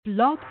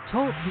Blog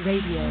Talk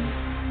Radio.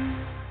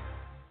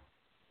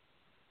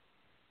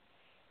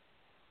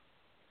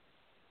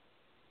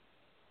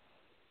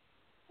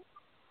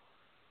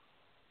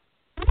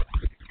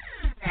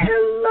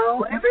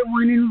 Hello,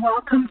 everyone, and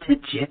welcome to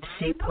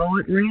Gypsy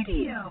Poet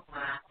Radio.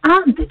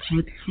 I'm the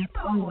Gypsy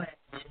Poet,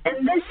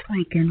 and this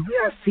weekend we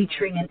are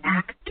featuring an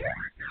actor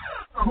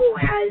who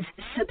has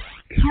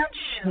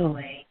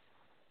substantially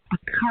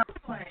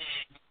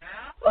accomplished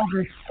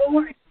over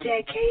 4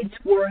 decades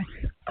worth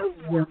of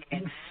work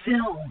in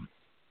film.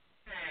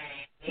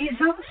 He's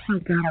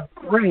also got a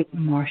great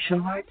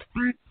martial arts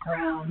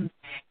background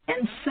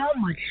and so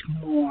much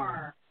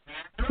more.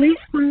 Please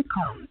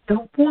welcome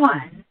the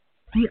one,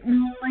 the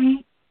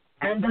only,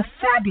 and the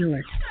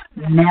fabulous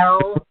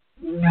Mel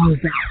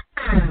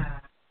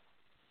Novak.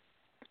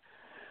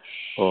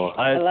 Well,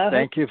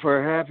 thank you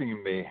for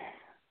having me.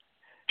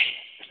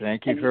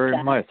 Thank you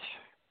very much.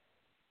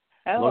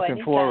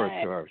 Looking forward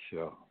to our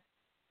show.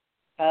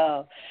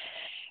 Oh,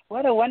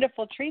 what a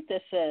wonderful treat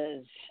this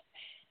is.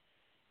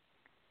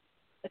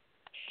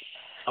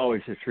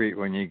 Always a treat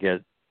when you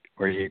get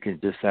where you can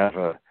just have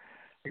a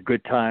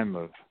good time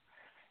of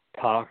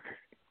talk,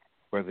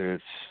 whether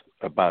it's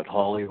about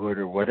Hollywood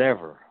or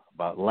whatever,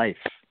 about life.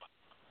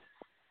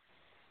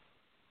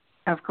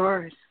 Of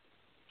course.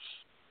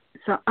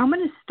 So I'm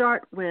going to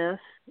start with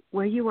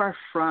where you are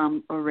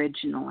from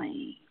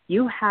originally.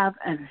 You have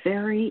a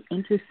very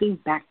interesting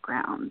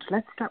background.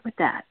 Let's start with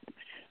that.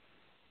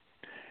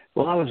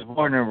 Well, I was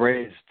born and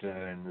raised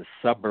in the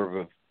suburb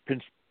of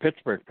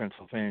Pittsburgh,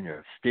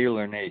 Pennsylvania,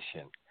 Steeler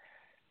Nation,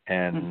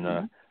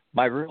 and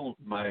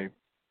my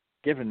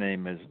given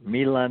name is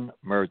Milan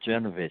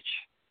Merjanovic.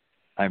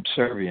 I'm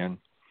Serbian,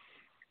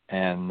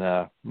 and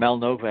Mel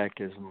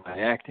Novak is my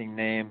acting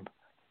name,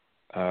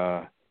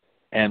 and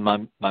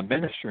my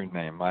ministry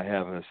name. I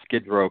have a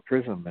Skid Row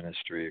prison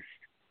ministry,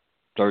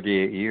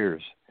 38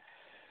 years.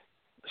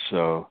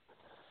 So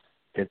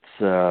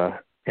it's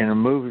in the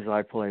movies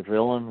I play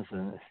villains,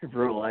 and in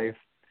real life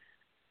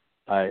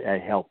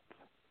I help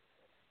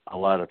a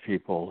lot of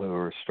people who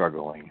are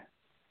struggling.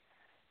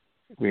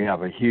 We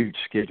have a huge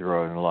Skid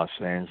Row in Los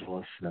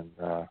Angeles, and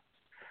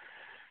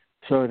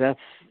so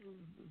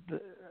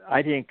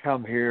I didn't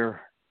come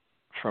here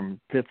from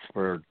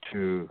Pittsburgh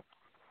to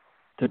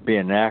be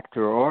an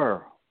actor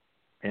or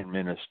in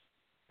ministry.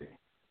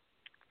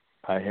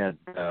 I had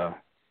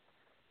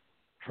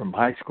from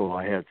high school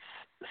I had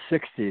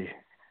 60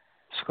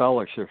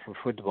 scholarships for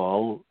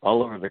football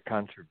all over the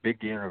country,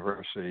 big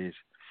universities,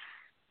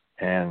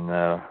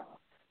 and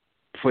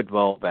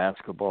football,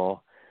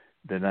 basketball.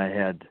 Then I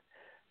had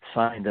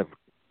signed a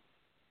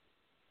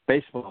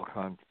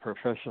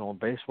professional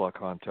baseball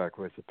contract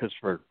with the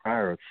Pittsburgh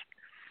Pirates.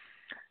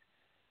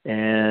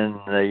 And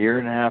a year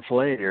and a half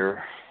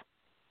later,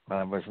 when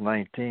I was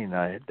 19,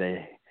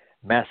 they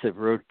massive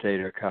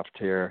rotator cuff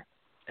tear,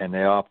 and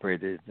they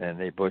operated and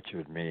they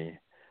butchered me.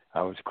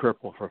 I was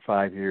crippled for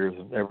 5 years,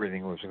 and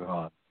everything was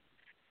gone.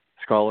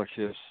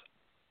 Scholarships,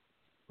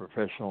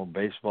 professional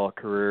baseball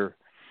career,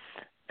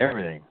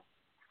 everything.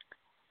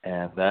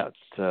 And that's,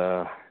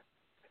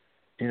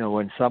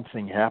 when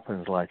something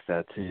happens like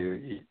that to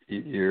you,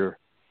 you're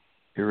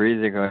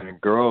either going to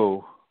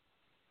grow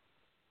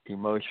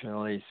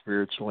emotionally,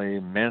 spiritually,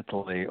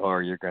 mentally,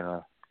 or you're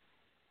going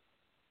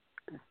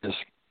to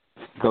just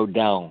go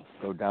down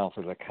for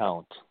the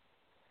count.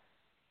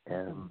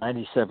 And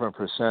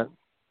 97%,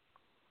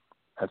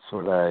 that's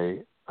what I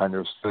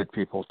understood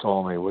people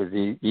told me, would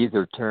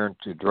either turn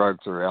to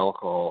drugs or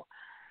alcohol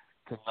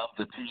to numb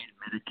the pain,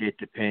 mitigate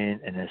the pain,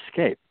 and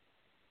escape.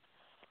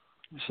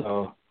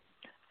 So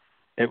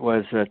it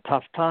was a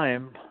tough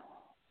time,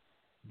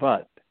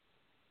 but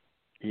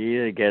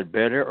you either get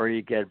better or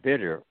you get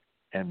bitter,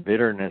 and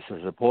bitterness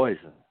is a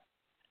poison.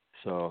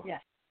 So,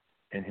 yes.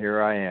 And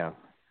here I am,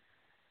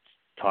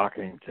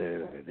 talking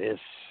to this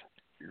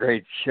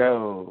great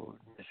show,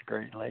 this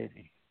great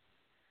lady.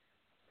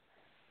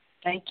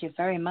 Thank you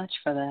very much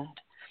for that.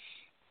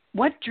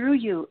 What drew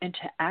you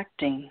into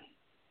acting?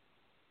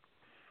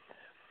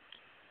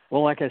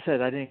 Well, like I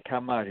said, I didn't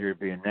come out here to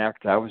be an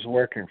actor. I was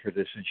working for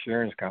this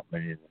insurance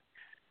company,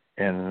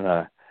 and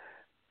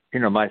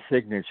my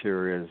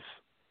signature is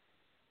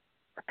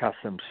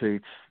custom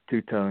suits,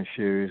 two-tone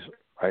shoes.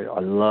 I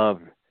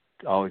love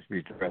to always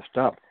be dressed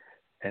up.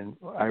 And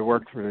I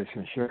worked for this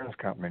insurance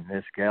company, and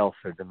this gal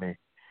said to me,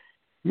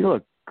 "You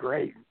look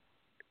great.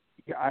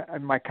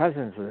 My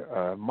cousin's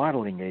a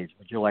modeling age.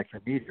 Would you like to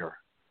meet her?"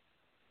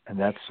 And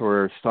that's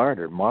where it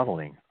started,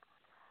 modeling.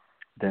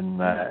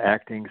 Then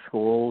acting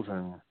schools,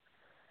 and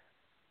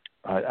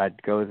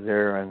I'd go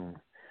there, and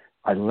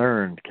I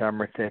learned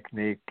camera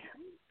technique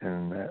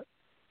and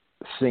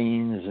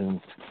scenes and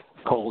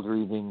cold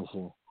readings,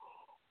 and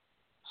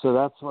so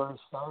that's where it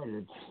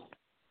started.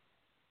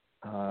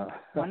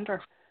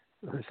 Wonderful.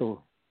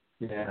 So,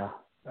 yeah,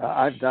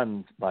 I've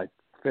done like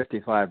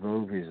 55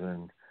 movies,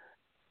 and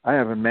I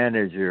have a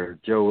manager,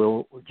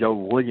 Joe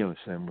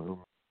Williamson,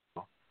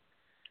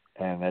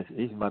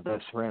 he's my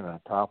best friend on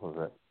top of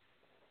it.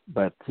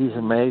 But he's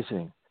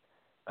amazing.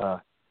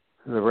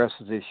 for the rest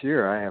of this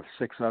year, I have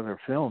 6 other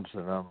films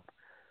that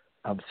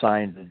I'm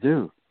signed to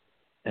do,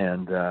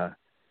 and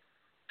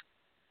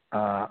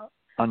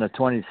on the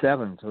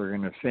 27th, we're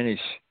going to finish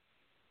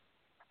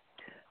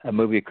a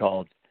movie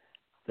called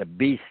The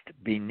Beast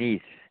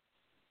Beneath,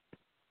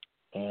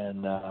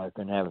 and I'm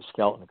going to have a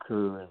skeleton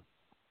crew, and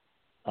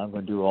I'm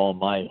going to do all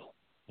my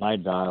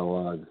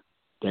dialogue.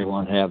 They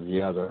won't have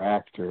the other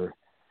actor,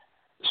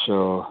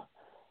 so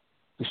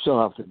we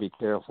still have to be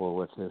careful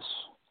with this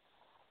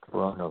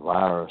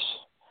coronavirus.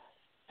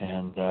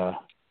 And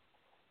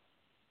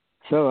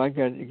so I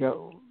got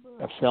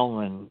a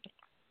film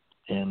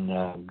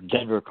in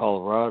Denver,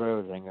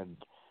 Colorado.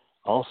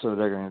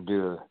 They're going to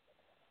do a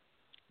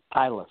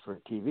pilot for a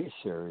TV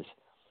series,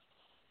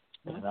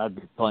 and I'd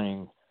be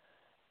playing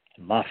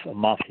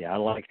mafia. I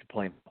like to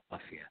play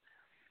mafia.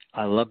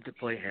 I love to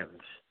play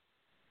heavens.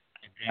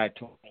 I died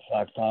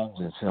 25 times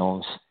in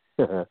films,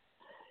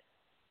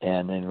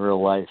 and in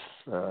real life,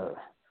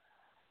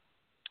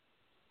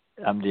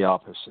 I'm the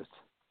opposite,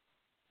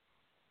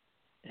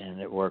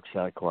 and it works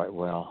out quite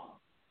well.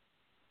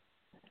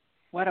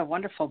 What a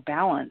wonderful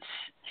balance.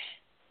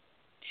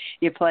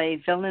 You play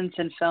villains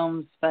in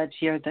films, but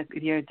you're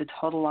the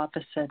total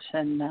opposite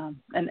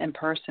in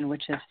person,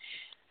 which is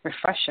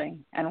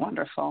refreshing and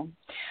wonderful.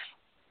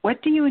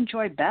 What do you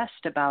enjoy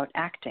best about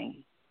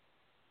acting?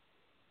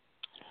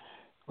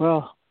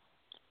 Well,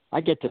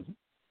 I get to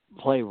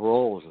play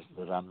roles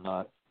that I'm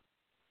not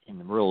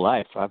in real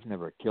life. I've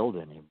never killed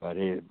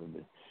anybody.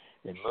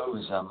 In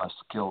movies, I must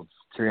have killed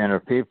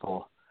 300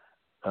 people.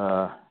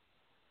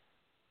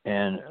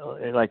 And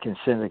like in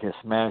Syndicate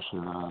Smash,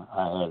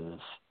 I had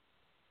this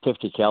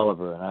 50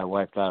 caliber, and I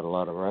wiped out a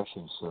lot of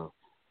Russians. So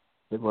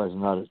it was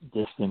not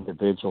just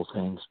individual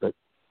things, but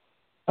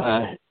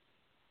and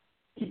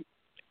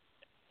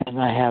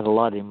I had a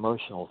lot of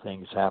emotional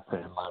things happen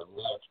in my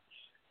life.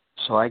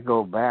 So I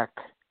go back.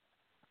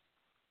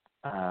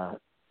 I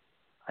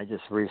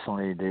just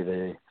recently did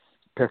a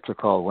picture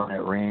called When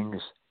It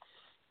Rings,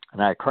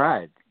 and I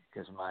cried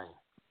because my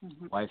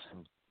wife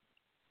and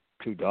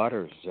 2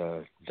 daughters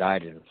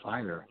died in a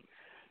fire.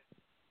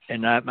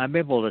 And I'm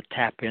able to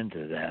tap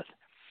into that.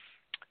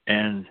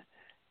 And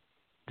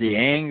the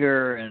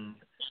anger, and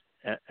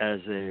as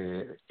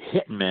a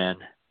hitman,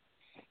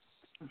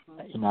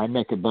 I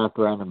make a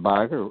background and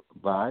biography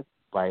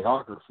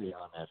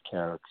on that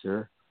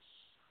character.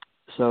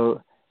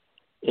 So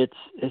it's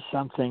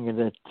something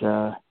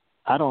that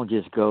I don't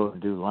just go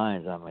and do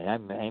lines. I mean, I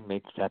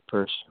make that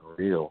person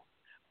real,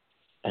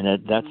 and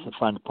that's the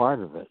fun part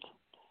of it.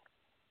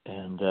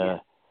 And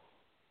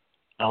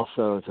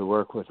also to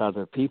work with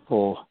other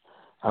people.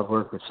 I've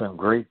worked with some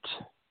great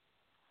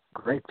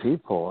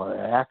people,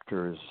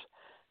 actors.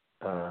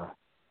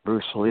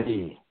 Bruce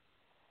Lee.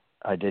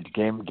 I did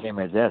Game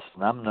of Death,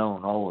 and I'm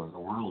known all over the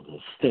world as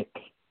Stick,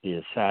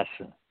 the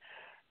assassin,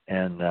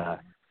 and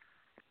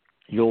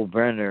Yul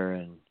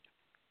Brynner and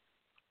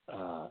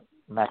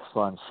Max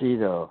von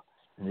Sydow,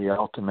 and The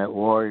Ultimate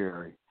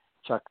Warrior,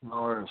 Chuck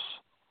Norris,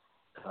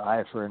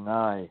 Eye for an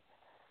Eye,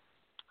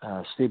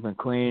 Steve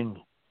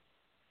McQueen,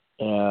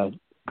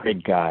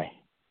 great guy.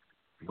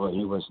 But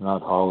he was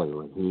not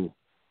Hollywood.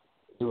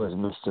 He was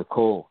Mr.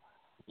 Cool.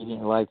 He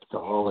didn't like the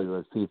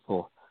Hollywood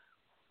people.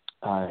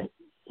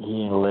 He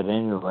didn't let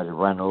anybody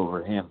run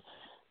over him.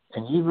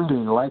 And he really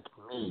liked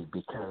me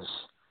because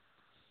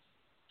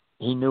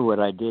he knew what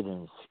I did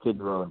in Skid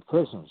Row and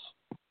prisons.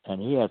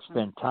 And he had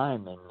spent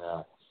time in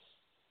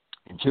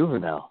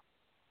juvenile.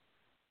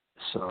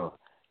 So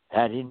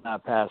had he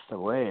not passed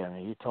away, I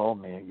mean, he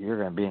told me, you're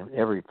going to be in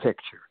every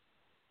picture.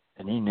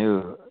 And he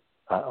knew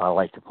I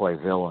like to play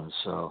villains.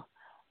 So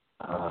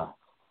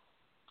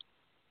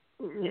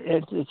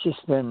it's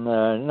just been,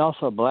 and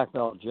also Black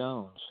Belt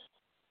Jones.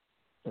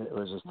 It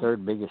was the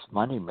 3rd biggest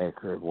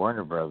moneymaker at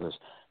Warner Brothers.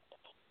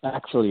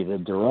 Actually, the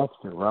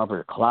director,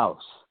 Robert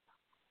Klaus,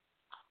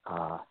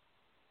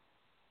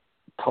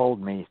 told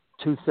me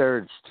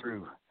 2/3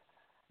 through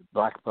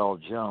Black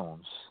Belt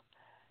Jones,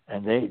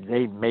 and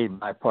they made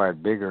my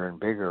part bigger and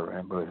bigger,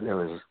 and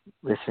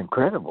it's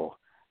incredible.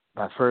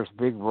 My first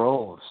big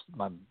role,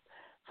 my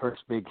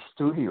first big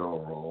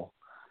studio role,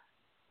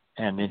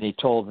 and then he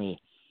told me,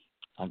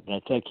 I'm going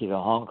to take you to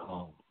Hong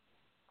Kong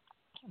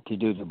to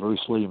do the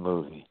Bruce Lee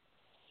movie.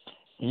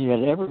 And you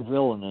had every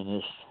villain in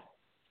this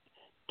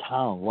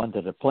town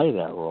wanted to play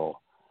that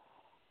role.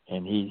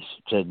 And he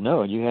said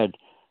no. You had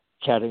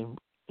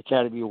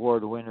Academy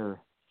Award winner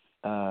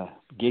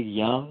Gig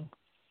Young,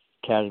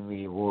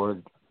 Academy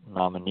Award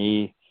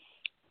nominee.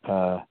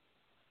 Oh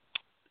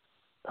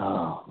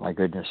my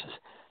goodness,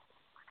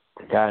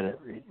 the guy that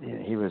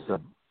he was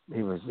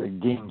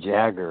Dean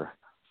Jagger,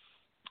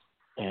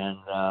 and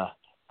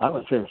I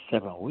was there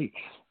 7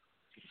 weeks,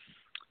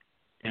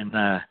 and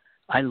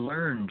I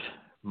learned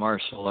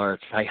martial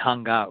arts. I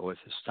hung out with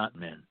the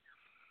stuntmen.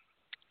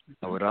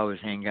 I would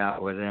always hang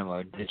out with them.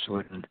 I just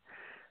wouldn't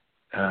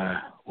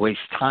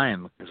waste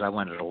time because I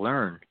wanted to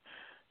learn.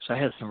 So I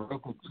had some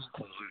local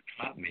people who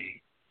taught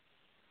me.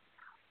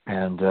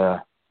 And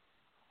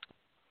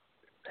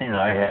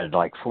I had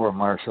like 4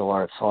 Martial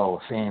Arts Hall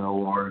of Fame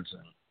awards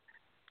and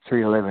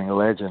 3 Living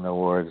Legend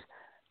awards.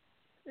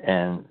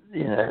 And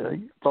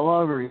the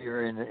longer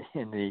you're in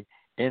the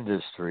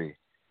industry,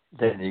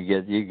 then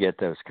you get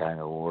those kind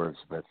of awards.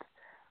 But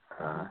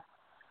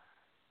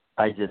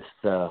I just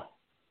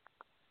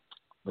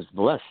was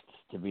blessed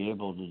to be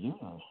able to do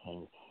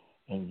this.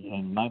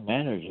 And my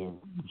manager,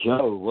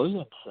 Joe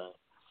Williamson,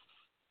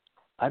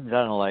 I've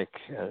done like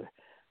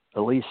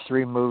at least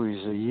 3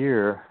 movies a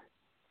year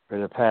for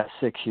the past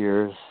 6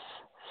 years,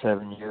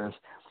 7 years,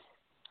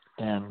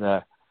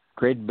 and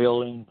great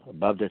billing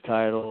above the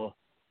title.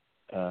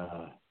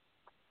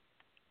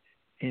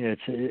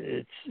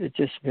 It's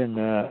just been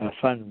a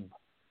fun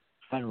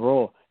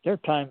role. There are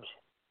times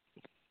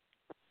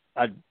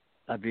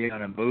I'd be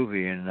on a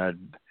movie and I'd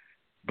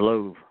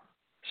blow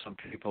some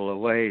people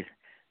away.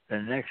 The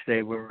next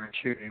day we were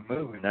shooting a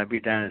movie and I'd be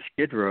down at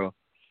Skid Row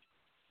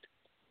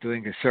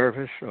doing a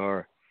service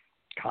or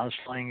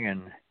counseling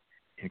and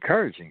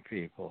encouraging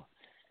people.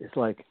 It's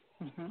like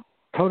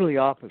totally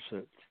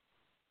opposite.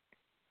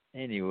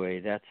 Anyway,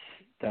 that's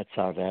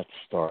how that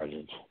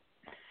started.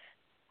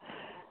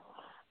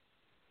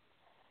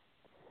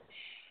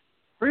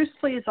 Bruce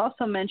Lee is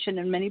also mentioned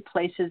in many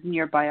places in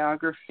your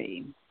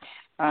biography.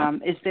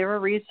 Is there a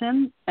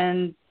reason?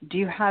 And do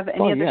you have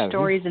any other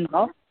stories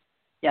involved?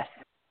 Yes.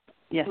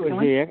 Yes. He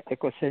was the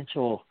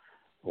quintessential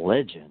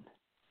legend.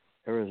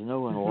 There was no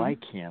one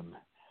like him,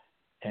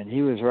 and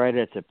he was right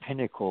at the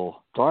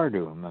pinnacle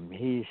stardom. I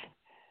mean,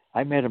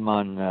 I met him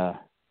on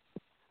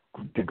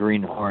the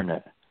Green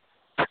Hornet,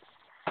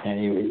 and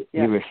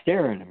he was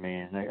staring at me,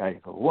 and I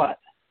go, "What?"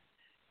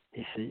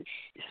 He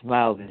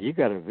smiled, and "You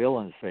got a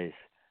villain's face."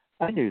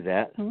 I knew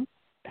that.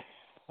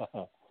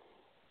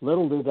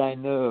 Little did I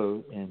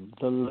know, and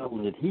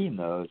little did he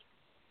know,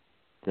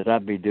 that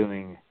I'd be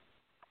doing.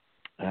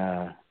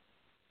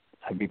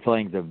 I'd be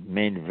playing the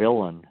main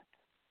villain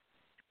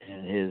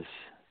in his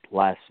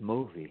last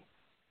movie,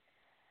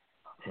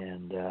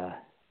 and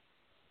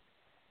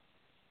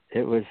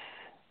it was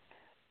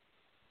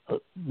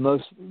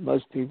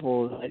most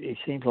people. It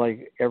seems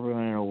like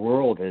everyone in the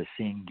world has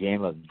seen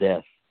Game of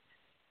Death.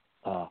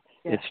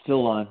 It's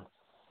still on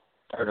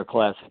Turner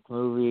Classic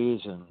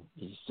Movies, and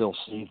you still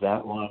see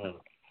that one. And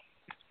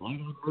a lot of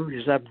the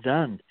movies I've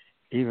done,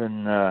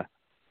 even the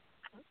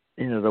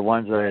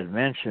ones I had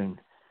mentioned,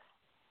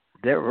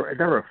 there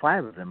were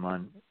 5 of them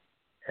on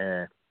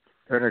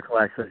Turner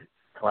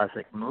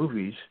Classic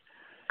Movies,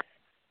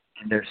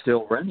 and they're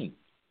still running.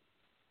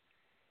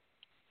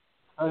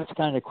 Oh, it's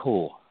kind of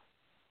cool.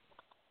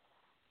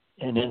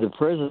 And in the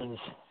prisons,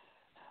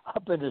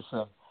 I've been to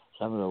some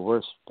of the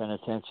worst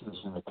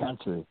penitentiaries in the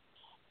country,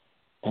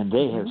 and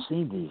they have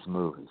seen these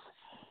movies.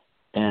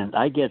 And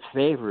I get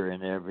favor in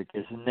there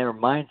because in their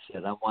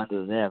mindset, I'm one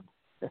of them.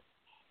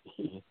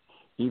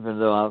 Even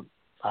though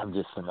I'm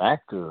just an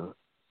actor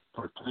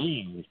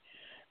portraying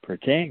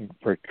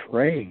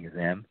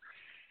them.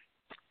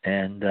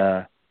 And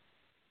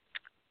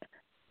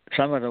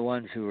some of the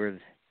ones who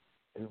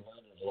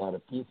wanted a lot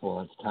of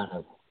people, it's kind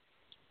of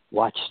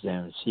watch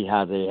them and see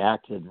how they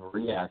acted and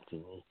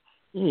reacted.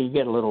 You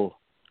get little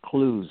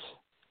clues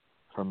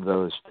from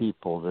those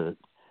people that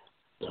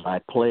I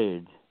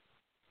played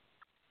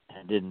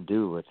and didn't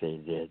do what they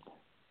did.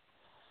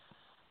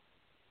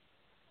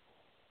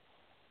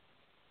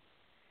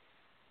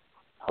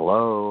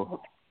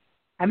 Hello?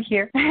 I'm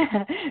here.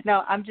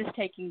 No, I'm just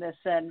taking this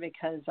in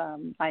because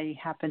I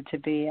happen to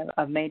be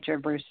a major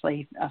Bruce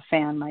Lee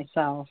fan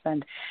myself,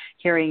 and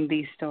hearing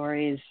these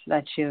stories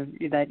that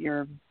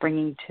you're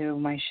bringing to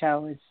my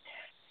show is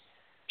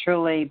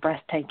truly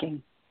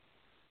breathtaking.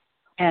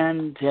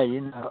 And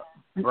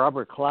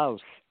Robert Klaus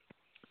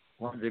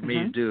wanted me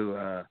to do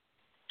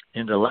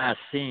in the last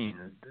scene.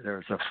 There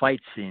was a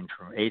fight scene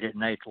from 8 at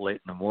night to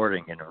late in the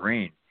morning in the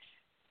rain,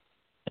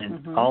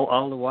 and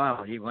all the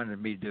while he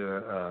wanted me to do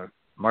a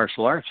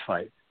martial arts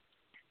fight.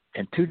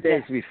 And 2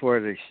 days before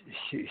the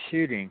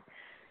shooting,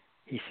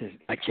 he says,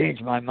 "I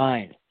changed my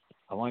mind.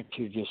 I want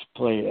you to just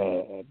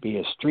be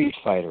a street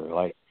fighter,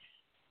 like."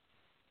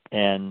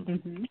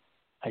 And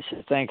I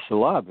said, "Thanks a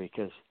lot,"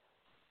 because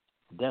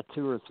that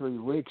 2 or 3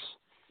 weeks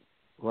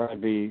where I'd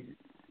be,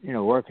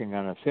 working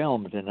on a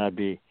film, then I'd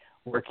be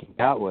working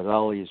out with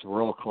all these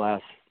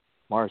world-class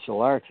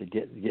martial arts and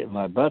get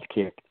my butt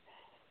kicked.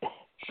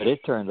 But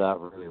it turned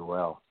out really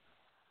well.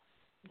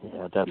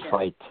 Yeah, that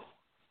fight.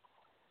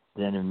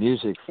 Then the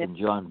music from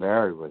John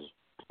Barry was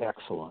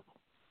excellent.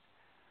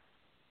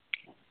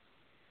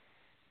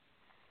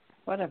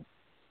 What an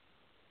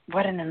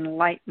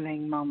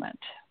enlightening moment.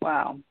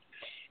 Wow.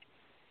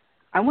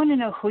 I want to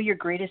know who your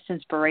greatest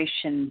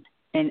inspiration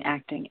in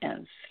acting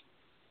is.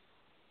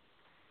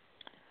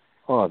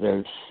 Oh,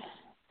 there's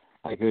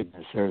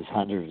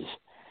hundreds.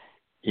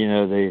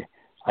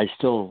 I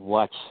still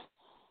watch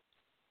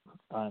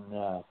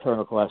on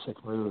Turner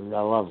Classic Movies. I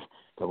love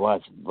to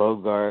watch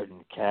Bogart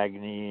and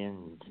Cagney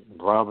and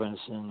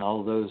Robinson,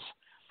 all those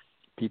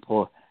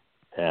people.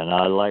 And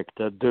I like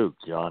the Duke,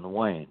 John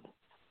Wayne.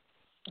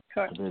 Of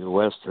course. I did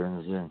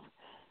westerns, and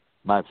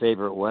my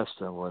favorite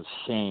western was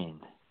Shane.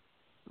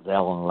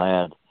 Alan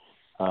Ladd.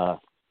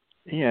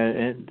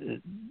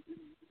 And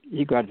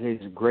you got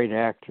these great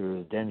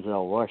actors,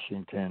 Denzel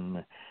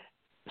Washington,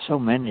 so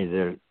many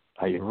that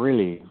I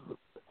really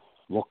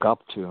look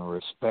up to and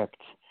respect.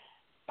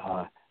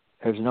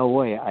 There's no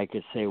way I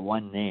could say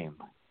one name.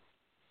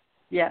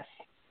 Yes.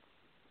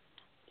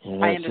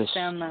 I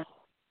understand that.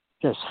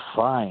 Just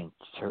fine,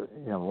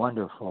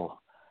 wonderful.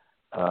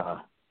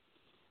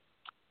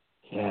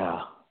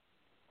 Yeah.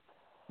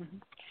 Mm-hmm.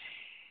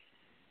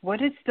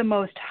 What is the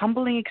most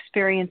humbling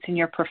experience in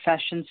your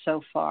profession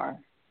so far?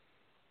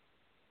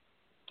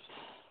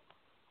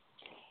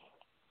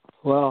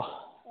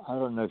 Well, I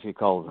don't know if you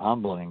call it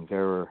humbling.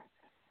 There were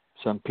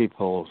some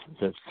people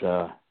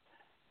that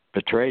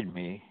betrayed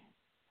me,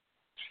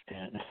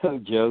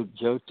 and Joe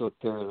took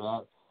care of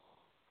that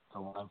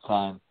at one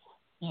time.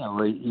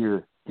 Where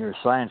you're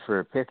signed for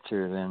a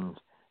picture, then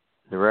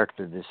the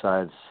director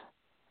decides.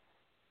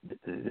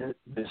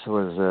 This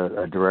was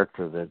a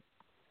director that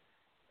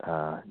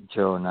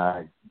Joe and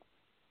I,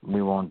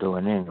 we won't do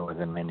anything with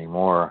him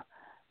anymore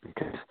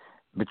because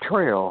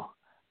betrayal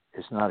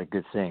is not a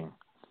good thing.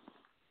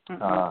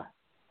 Mm-hmm.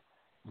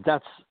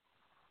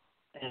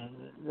 And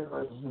there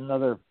was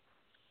another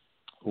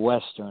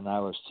Western I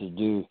was to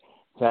do.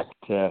 In fact,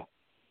 this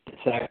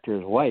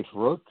actor's wife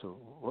wrote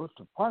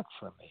the part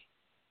for me.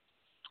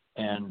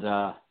 And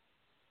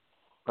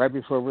right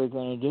before we were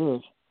going to do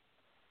it,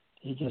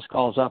 he just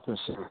calls up and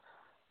says,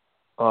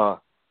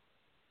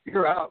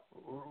 "You're out.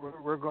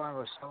 We're going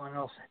with someone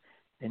else."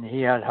 And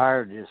he had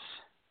hired this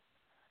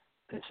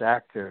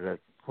actor. That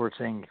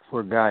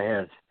poor guy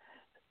had.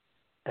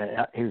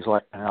 He was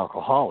like an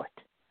alcoholic.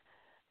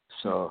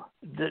 So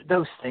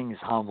those things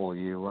humble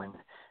you when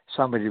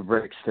somebody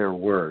breaks their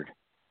word,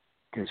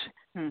 because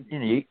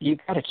you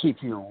got to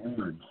keep your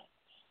word.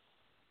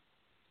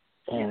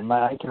 And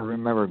I can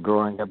remember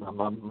growing up,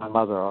 my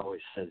mother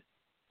always said,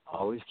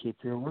 "Always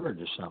keep your word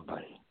to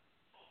somebody."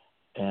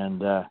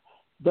 And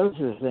those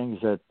are the things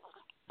that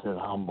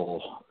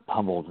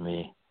humbled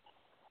me.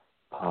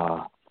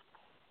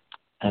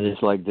 And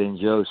it's like then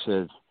Joe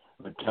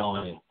would tell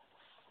me,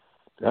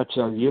 "That's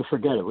you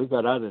forget it. We've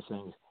got other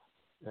things."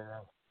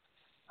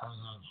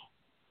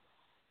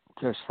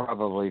 There's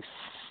probably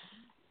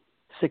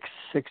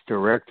six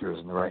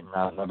directors right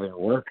now that I've been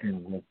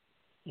working with.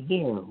 They're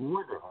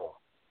wonderful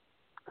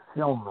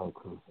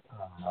filmmakers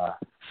and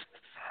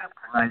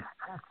nice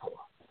people.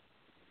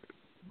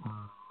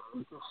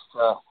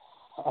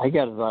 I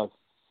got about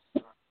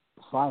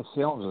 5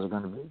 films that are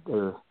going to be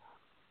there.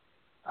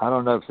 I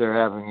don't know if they're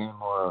having any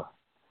more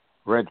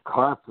red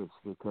carpets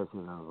because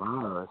of the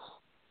virus,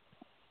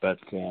 but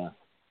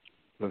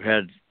we've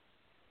had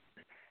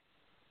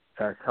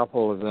a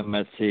couple of them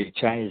at the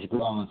Chinese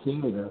Drama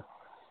Theater,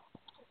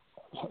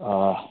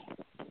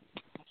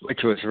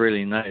 which was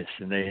really nice,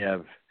 and they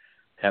have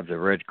the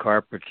red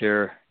carpet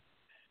here.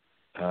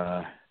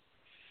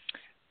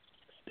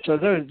 So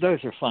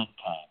those are fun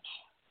times.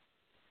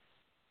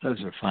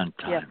 Those are fun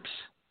times.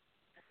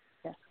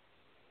 Yeah.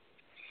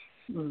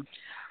 Mm.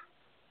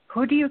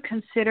 Who do you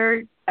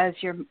consider as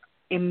your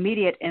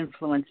immediate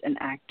influence in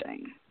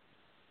acting?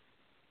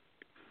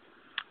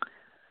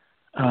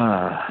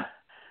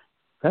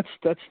 That's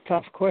a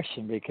tough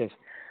question because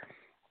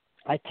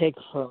I take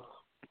from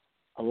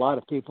a lot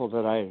of people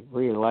that I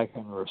really like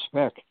and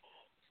respect.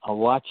 I'll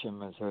watch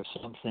them as there's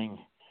something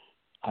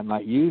I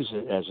might use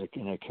it as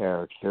in a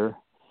character,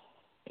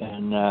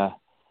 and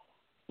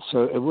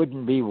so it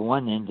wouldn't be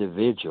one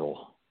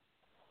individual.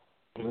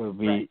 It would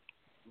be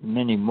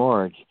many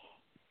more,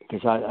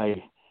 because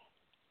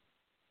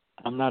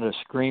I'm not a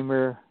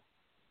screamer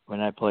when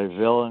I play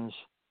villains,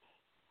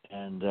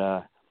 and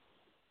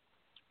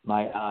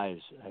my eyes,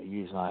 I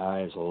use my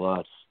eyes a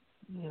lot.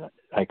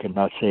 I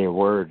cannot say a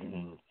word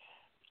and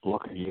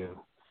look at you,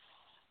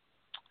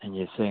 and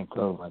you think,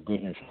 "Oh my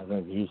goodness,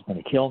 he's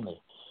going to kill me."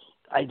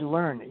 I'd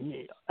learned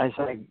as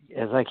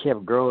I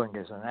kept growing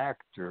as an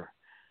actor,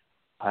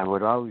 I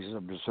would always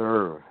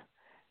observe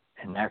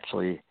and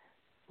actually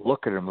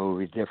look at a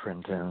movie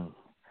different than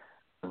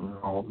a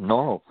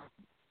normal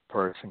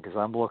person, because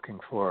I'm looking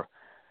for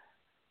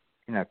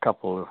a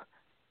couple of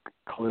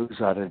clues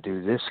how to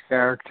do this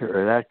character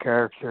or that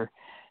character,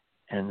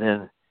 and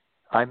then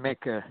I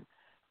write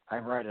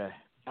a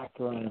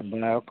background and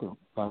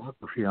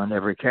biography on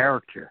every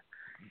character.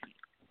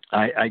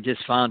 I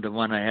just found the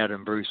one I had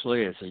in Bruce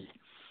Lee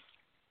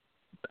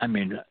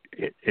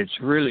it's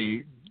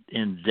really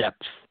in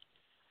depth,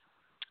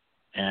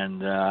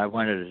 and I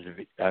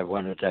wanted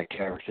that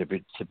character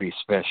to be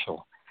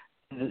special.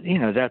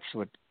 That's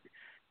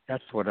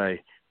what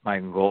my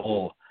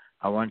goal.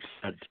 I want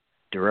that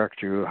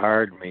director who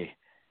hired me,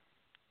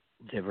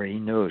 he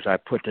knows I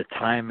put the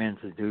time in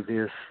to do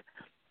this,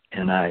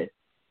 and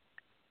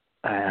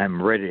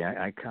I'm ready.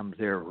 I come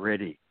there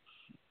ready,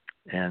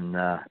 and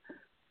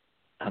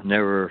I've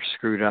never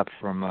screwed up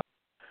from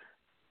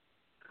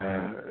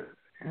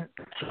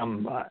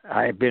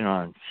I've been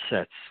on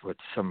sets with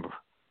some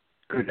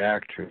good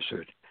actors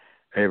that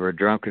they were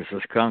drunk as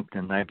a skunk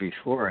the night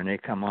before, and they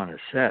come on a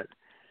set,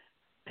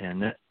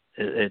 and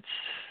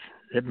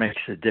it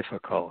makes it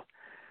difficult.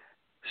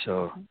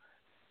 So,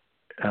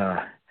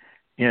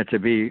 to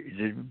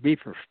be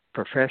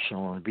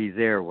professional and be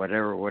there,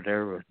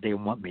 whatever they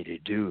want me to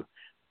do,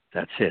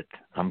 that's it.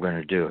 I'm going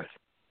to do it.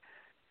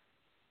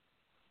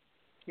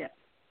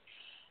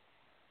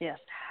 Yes.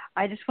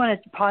 I just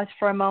wanted to pause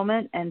for a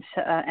moment and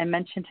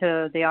mention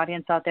to the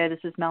audience out there,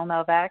 this is Mel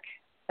Novak.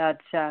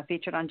 That's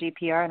featured on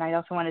GPR, and I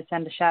also want to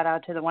send a shout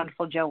out to the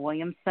wonderful Joe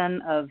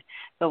Williamson of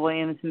the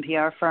Williamson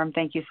PR firm.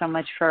 Thank you so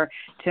much for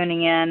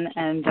tuning in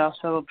and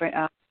also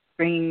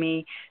bringing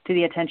me to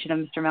the attention of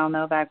Mr. Mel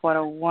Novak. What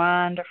a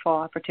wonderful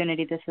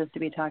opportunity this is to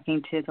be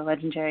talking to the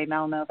legendary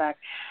Mel Novak.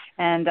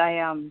 And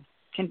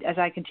as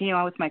I continue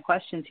on with my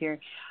questions here,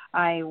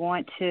 I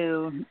want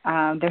to.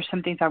 There's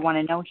some things I want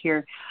to know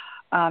here.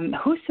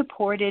 Who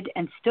supported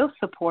and still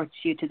supports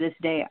you to this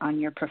day on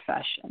your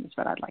profession is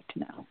what I'd like to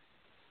know.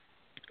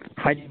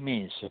 How do you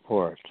mean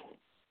support?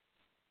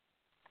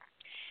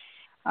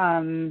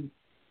 Do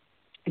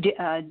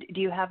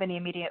you have any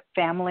immediate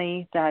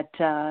family that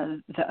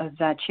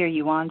cheer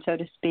you on, so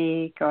to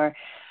speak, or?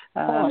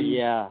 Oh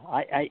yeah,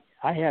 I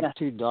have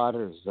two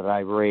daughters that I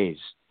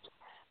raised.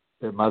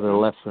 Their mother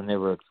left when they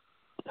were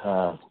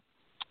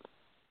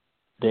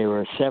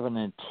 7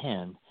 and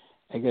 10.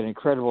 I got an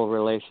incredible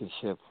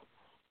relationship.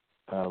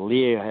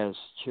 Leah has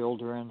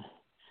children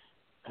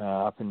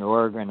up in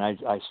Oregon. I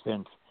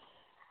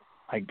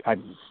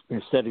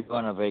instead of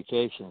going on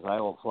vacations,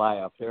 I will fly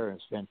up there and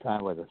spend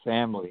time with the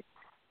family.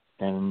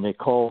 And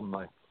Nicole,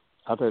 my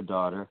other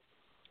daughter,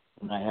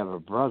 and I have a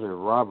brother,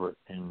 Robert,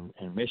 in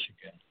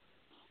Michigan.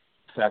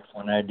 In fact,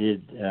 when I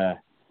did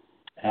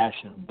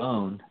Ash and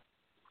Bone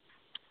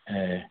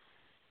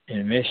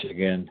in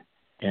Michigan,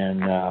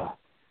 and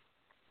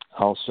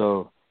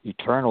also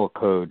Eternal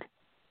Code,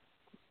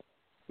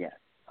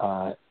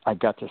 I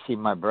got to see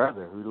my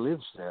brother who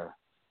lives there.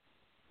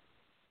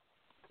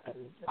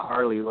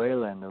 Harley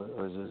Wayland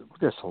was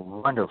just a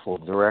wonderful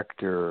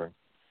director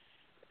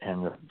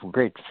and a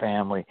great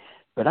family.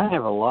 But I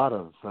have a lot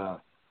of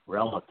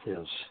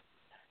relatives,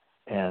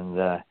 and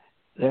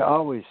they're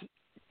always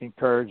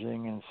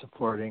encouraging and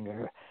supporting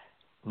their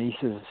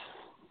nieces,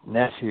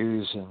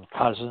 nephews, and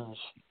cousins.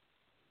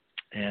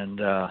 And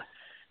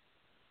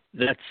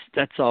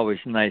that's always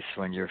nice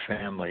when your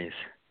family's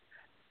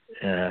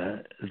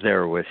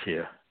there with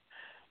you.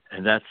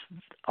 And I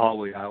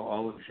always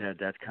had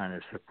that kind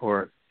of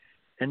support.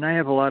 And I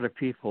have a lot of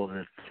people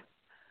that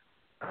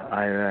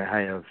I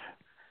have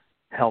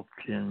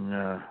helped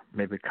in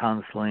maybe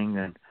counseling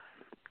and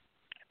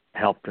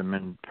helped them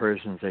in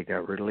prisons. They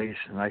got released,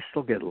 and I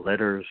still get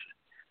letters.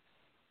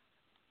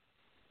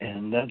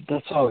 And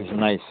that's always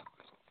nice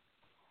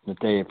that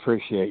they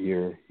appreciate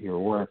your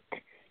work.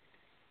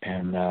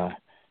 And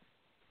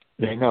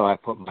they know I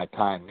put my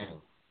time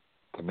in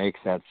to make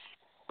that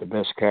the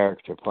best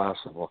character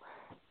possible.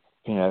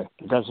 It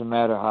doesn't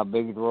matter how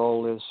big the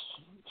role is.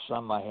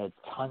 Some I had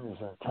tons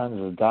and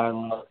tons of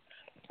dialogue.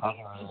 Others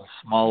are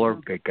smaller.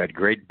 They got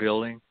great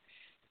billing.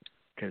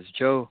 Because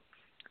Joe's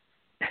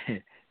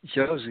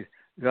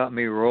got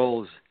me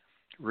roles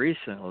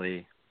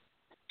recently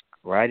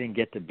where I didn't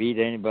get to beat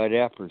anybody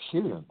up or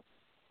shoot him.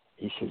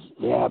 He says,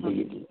 "Yeah, but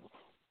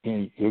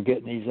you're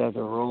getting these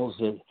other roles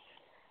that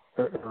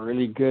are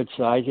really good."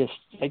 So I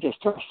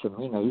just trust him.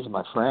 He's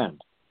my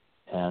friend.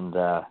 And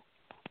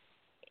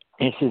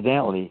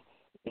incidentally,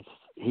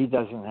 he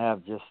doesn't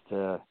have just.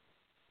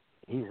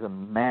 He's a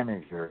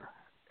manager.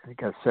 He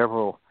got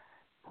several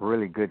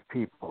really good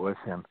people with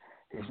him.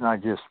 He's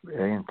not just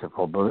into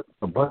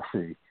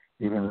publicity,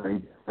 even though he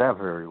does that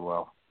very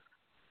well.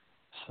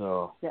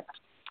 So,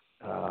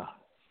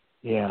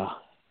 yeah.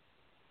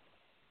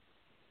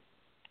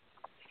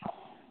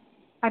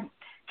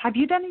 Have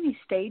you done any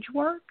stage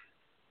work?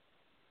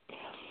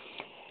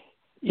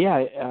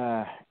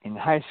 Yeah, in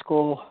high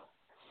school,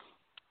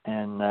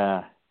 and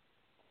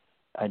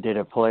I did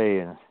a play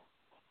in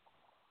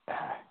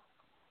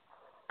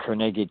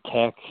Carnegie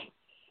Tech.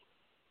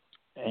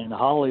 In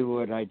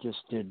Hollywood, I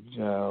just did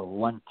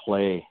one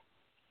play,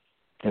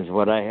 because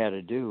what I had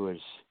to do was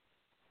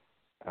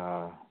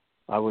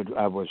I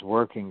was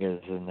working as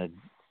a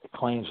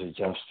claims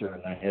adjuster,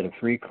 and I had a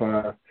free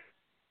car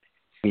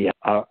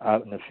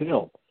out in the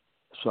field,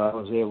 so I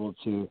was able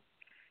to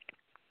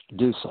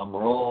do some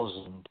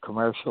roles and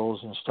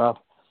commercials and stuff,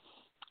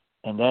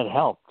 and that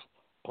helped.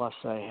 Plus,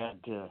 I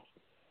had to,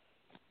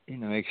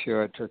 make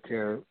sure I took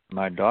care of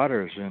my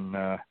daughters, and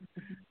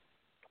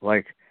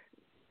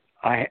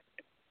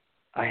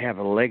I have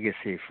a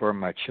legacy for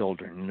my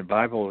children. In the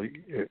Bible,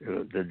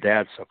 the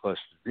dad's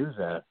supposed to do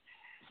that,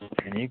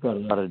 and you've got a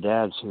lot of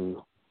dads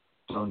who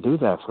don't do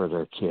that for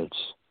their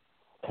kids,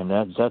 and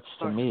that's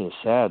to me is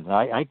sad. And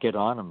I get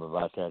on them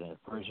about that in the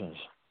prisons.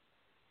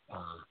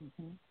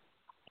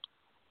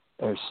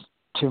 There's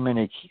too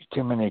many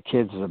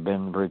kids that have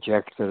been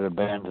rejected,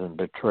 abandoned,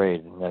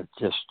 betrayed, and that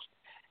just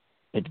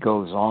it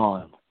goes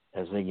on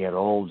as they get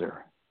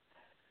older,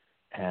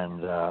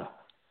 and the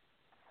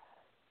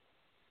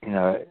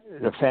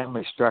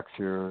family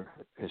structure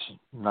is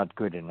not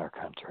good in our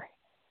country.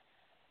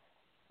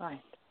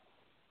 Right.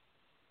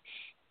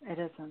 It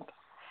isn't.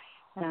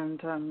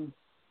 And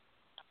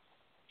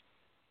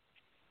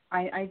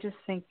I just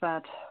think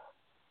that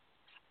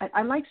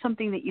I like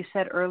something that you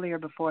said earlier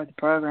before the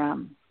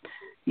program.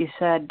 You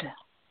said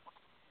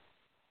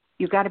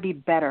you've got to be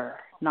better,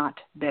 not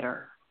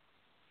bitter.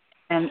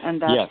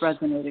 And that Yes.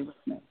 resonated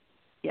with me.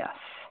 Yes.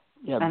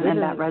 Yeah,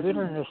 and that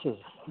resonated.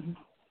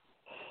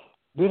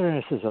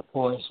 Bitterness is a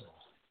poison.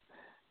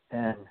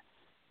 And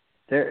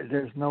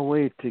there's no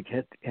way to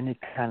get any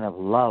kind of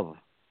love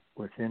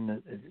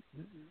within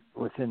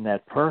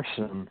that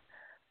person,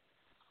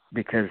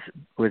 because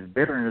with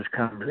bitterness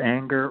comes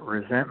anger,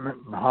 resentment,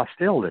 and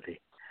hostility.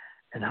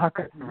 And how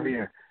can there be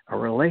a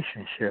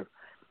relationship?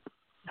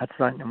 That's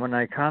like when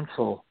I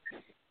consult,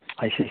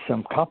 I see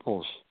some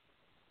couples,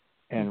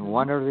 and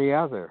one or the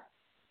other.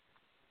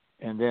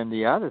 And then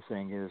the other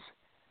thing is,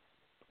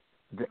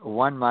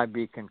 one might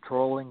be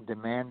controlling,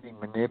 demanding,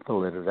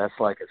 manipulative. That's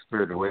like a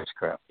spirit of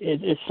witchcraft.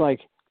 It's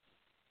like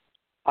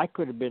I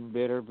could have been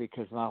bitter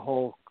because my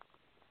whole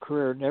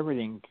career and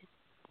everything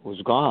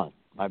was gone.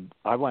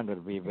 I wanted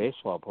to be a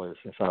baseball player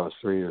since I was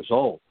 3 years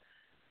old.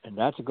 And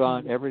that's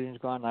gone. Everything's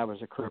gone. I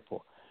was a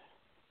cripple.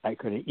 I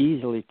could have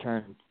easily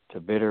turned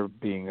to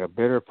being a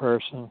bitter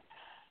person,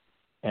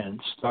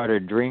 and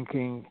started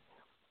drinking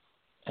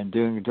and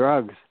doing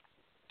drugs.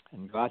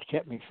 And God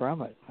kept me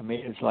from it. I mean,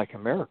 it's like a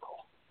miracle.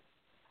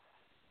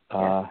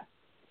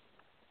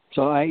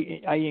 So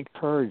I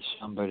encourage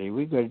somebody,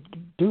 we could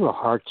do a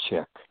heart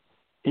check.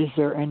 Is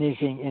there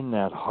anything in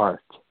that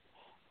heart?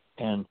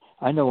 And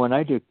I know when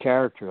I do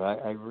character,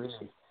 I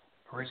really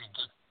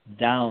get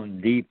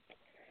down deep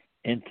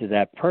into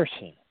that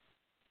person.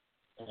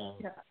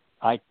 And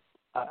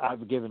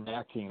I've given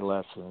acting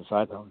lessons.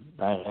 I don't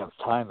have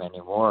time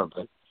anymore,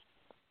 but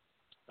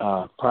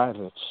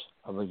privates,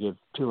 I would give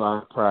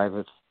 2-hour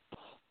privates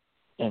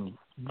and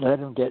let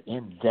them get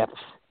in depth.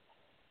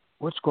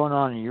 What's going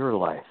on in your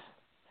life?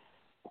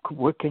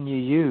 What can you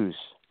use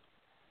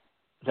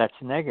that's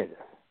negative?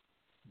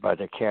 By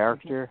the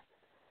character,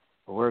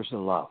 where's the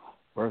love?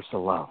 Where's the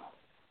love?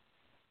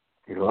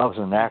 Your love's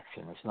an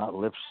action. It's not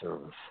lip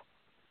service.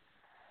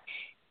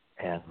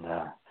 And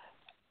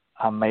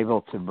I'm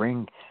able to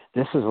bring,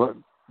 this is what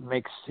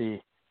makes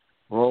the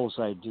roles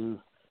I do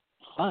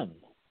fun.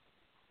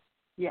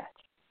 Yes.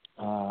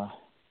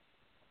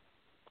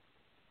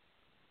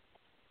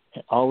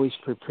 Always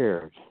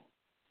prepared.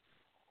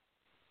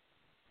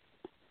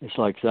 It's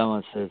like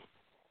someone says,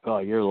 "Oh,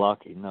 you're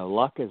lucky." No,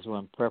 luck is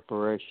when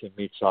preparation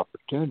meets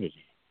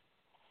opportunity.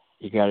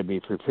 You got to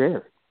be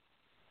prepared.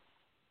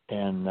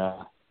 And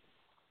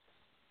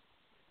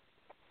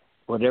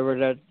whatever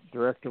that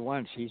director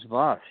wants, he's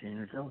boss.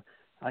 You know,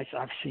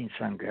 I've seen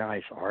some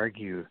guys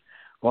argue.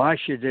 Well, I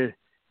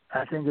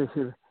think this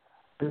is.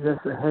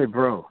 Hey,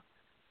 bro,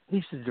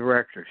 he's the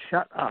director.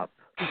 Shut up.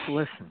 Just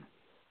listen.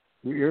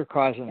 You're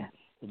causing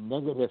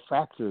negative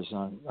factors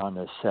on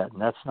this set, and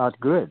that's not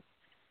good.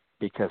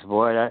 Because,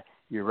 boy,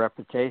 your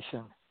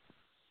reputation,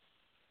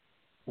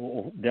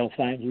 they'll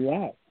find you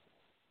out.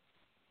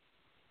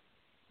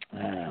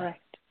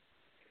 Correct.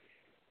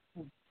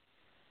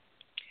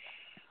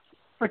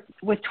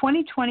 With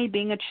 2020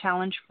 being a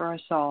challenge for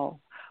us all,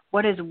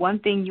 what is one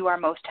thing you are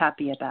most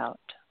happy about?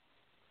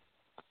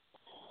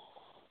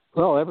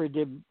 Well, every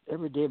day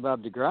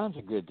above the ground's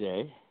a good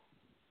day.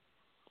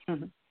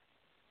 Mm-hmm.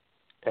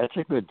 That's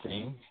a good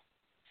thing.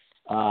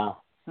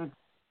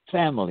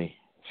 Family.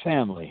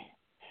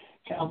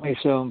 Family is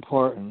so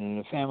important, and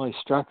the family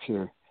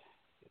structure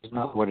is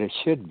not what it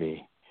should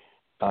be.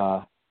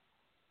 I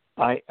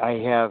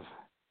have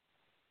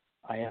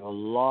a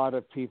lot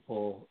of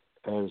people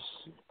as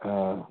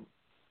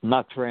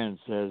not friends,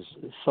 as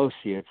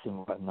associates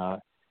and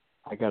whatnot.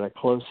 I got a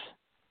close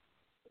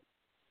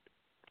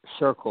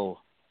circle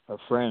of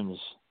friends,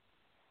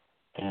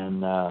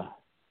 and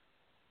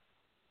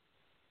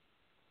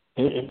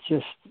it's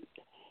just,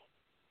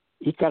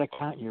 you got to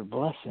count your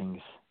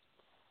blessings.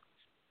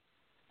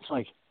 It's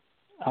like,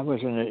 I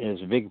was in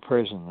a big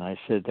prison, and I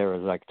said there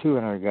was like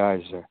 200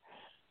 guys there.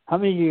 How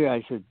many of you,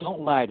 I said,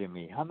 don't lie to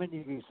me. How many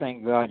of you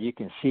thank God you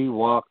can see,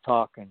 walk,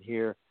 talk, and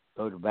hear,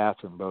 go to the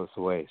bathroom both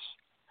ways?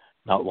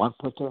 Not one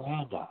put their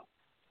hand out.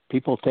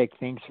 People take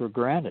things for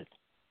granted.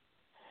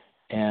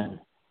 And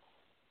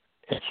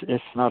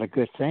it's not a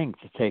good thing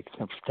to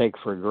take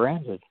for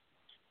granted.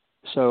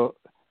 So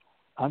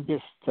I'm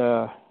just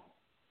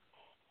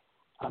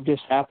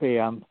happy.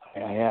 I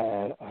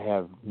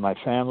have my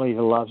family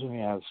who loves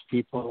me. I have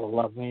people who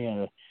love me,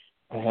 and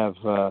I have.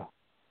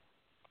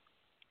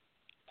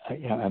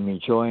 I'm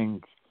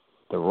enjoying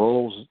the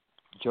roles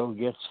Joe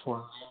gets for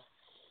me,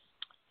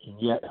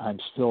 and yet I'm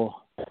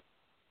still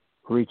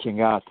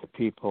reaching out to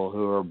people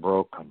who are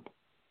broken.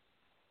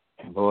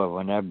 And boy,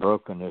 when that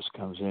brokenness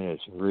comes in,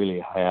 it's really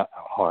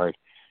hard.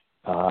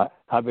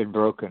 I've been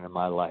broken in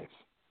my life,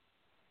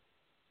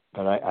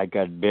 but I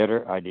got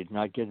bitter. I did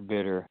not get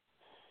bitter.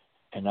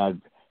 And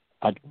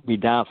I'd be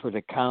down for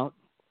the count,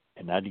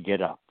 and I'd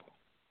get up.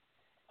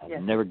 I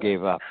never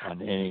gave up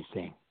on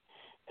anything,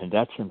 and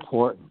that's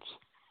important.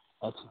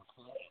 That's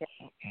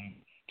important.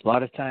 A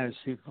lot of times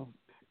people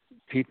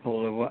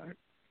people who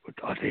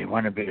they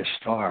want to be a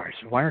star. I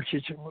said, why don't you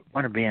just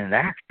want to be an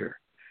actor?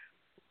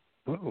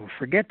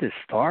 Forget this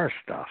star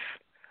stuff.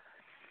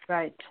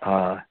 Right.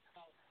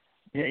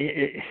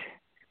 It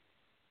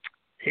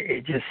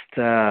just,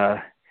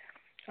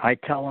 I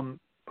tell them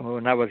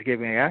when I was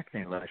giving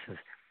acting lessons,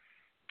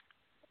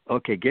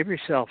 okay, give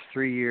yourself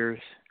 3 years,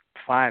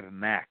 5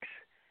 max.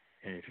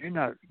 And if you're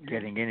not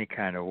getting any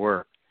kind of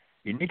work,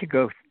 you need to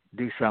go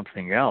do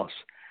something else.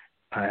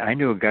 I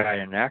knew a guy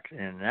in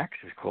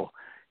acting school.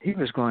 He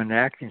was going to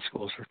acting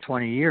schools for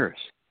 20 years.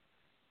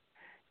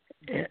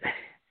 And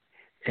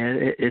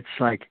it's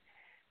like,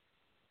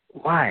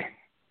 why?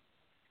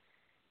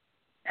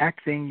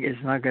 Acting is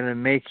not going to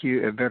make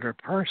you a better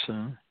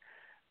person.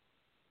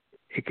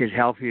 It could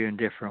help you in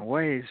different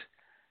ways,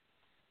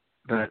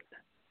 but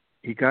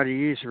you got to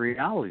use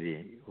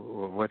reality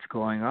of what's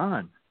going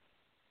on.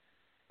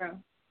 True.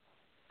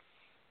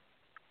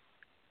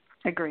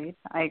 Agreed.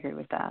 I agree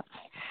with that.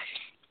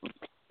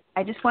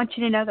 I just want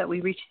you to know that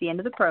we reached the end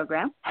of the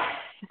program,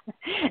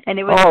 and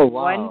it was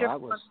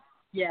wonderful.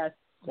 Yes,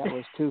 that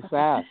was too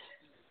fast.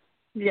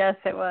 Yes,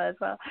 it was.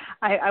 Well,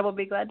 I will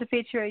be glad to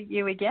feature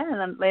you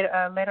again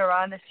later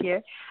on this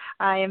year.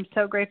 I am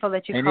so grateful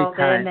that you called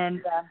in,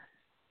 and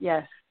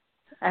yes,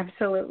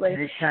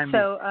 absolutely.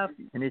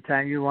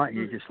 Anytime you want,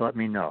 you just let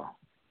me know.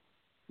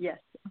 Yes,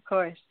 of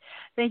course.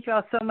 Thank you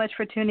all so much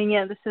for tuning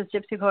in. This is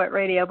Gypsy Poet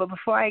Radio. But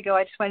before I go,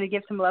 I just wanted to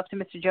give some love to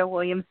Mr. Joe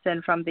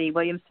Williamson from the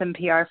Williamson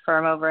PR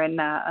firm over in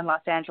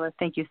Los Angeles.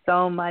 Thank you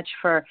so much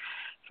for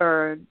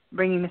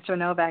bringing Mr.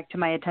 Novak to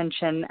my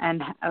attention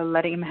and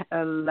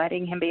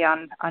letting him be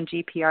on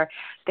GPR.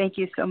 Thank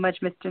you so much,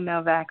 Mr.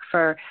 Novak,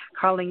 for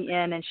calling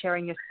in and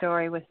sharing your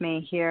story with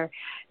me here.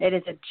 It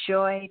is a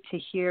joy to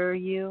hear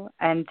you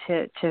and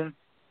to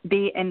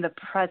be in the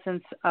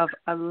presence of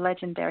a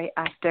legendary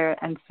actor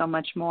and so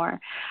much more.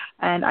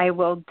 And I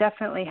will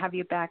definitely have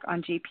you back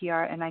on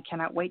GPR, and I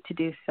cannot wait to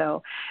do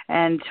so.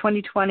 And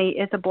 2020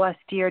 is a blessed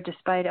year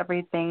despite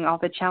everything, all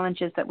the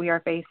challenges that we are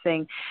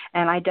facing.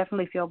 And I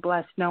definitely feel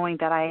blessed knowing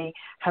that I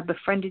have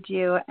befriended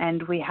you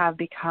and we have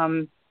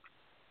become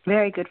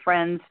very good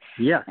friends.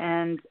 Yeah.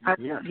 And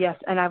yes,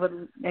 and I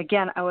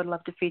would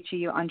love to feature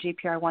you on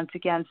GPR once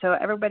again. So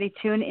everybody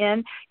tune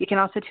in. You can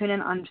also tune in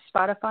on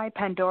Spotify,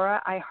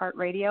 Pandora,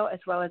 iHeartRadio,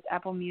 as well as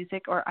Apple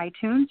Music or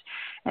iTunes.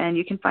 And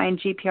you can find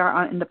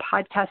GPR in the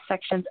podcast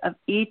sections of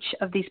each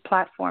of these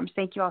platforms.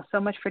 Thank you all so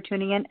much for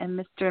tuning in. And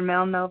Mr.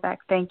 Mel Novak,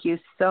 thank you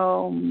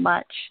so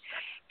much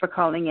for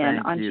calling in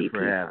on GPR. Thank you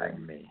for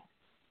having me.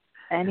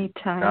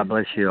 Anytime. God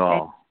bless you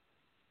all.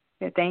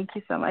 Thank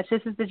you so much.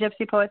 This is the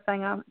Gypsy Poet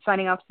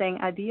signing off saying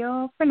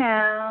adios for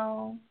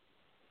now.